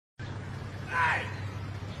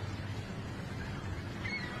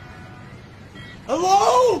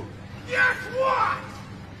Hello? Guess what?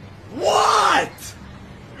 What?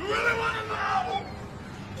 You really want to know?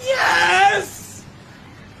 Yes!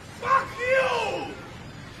 Fuck you!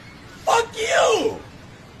 Fuck you!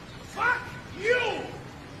 Fuck you!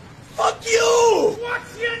 Fuck you!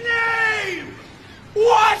 What's your name?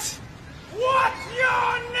 What? What's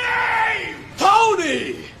your name?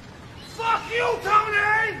 Tony! Fuck you,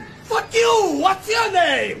 Tony! Fuck you! What's your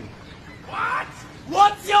name? What?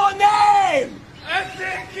 What's your name?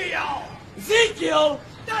 Ezekiel! Ezekiel?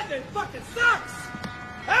 That name fucking sucks!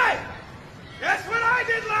 Hey! Guess what I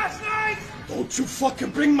did last night? Don't you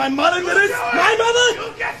fucking bring my mother into You this! do it. My mother?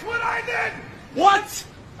 You guess what I did? What?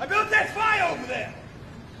 I built that fire over there.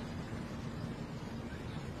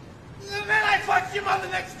 And then I fucked your mother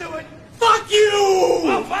next to it. Fuck you!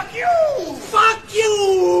 Oh, fuck you! Fuck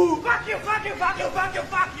you! Fuck you, fuck you, fuck you, fuck you,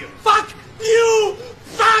 fuck you!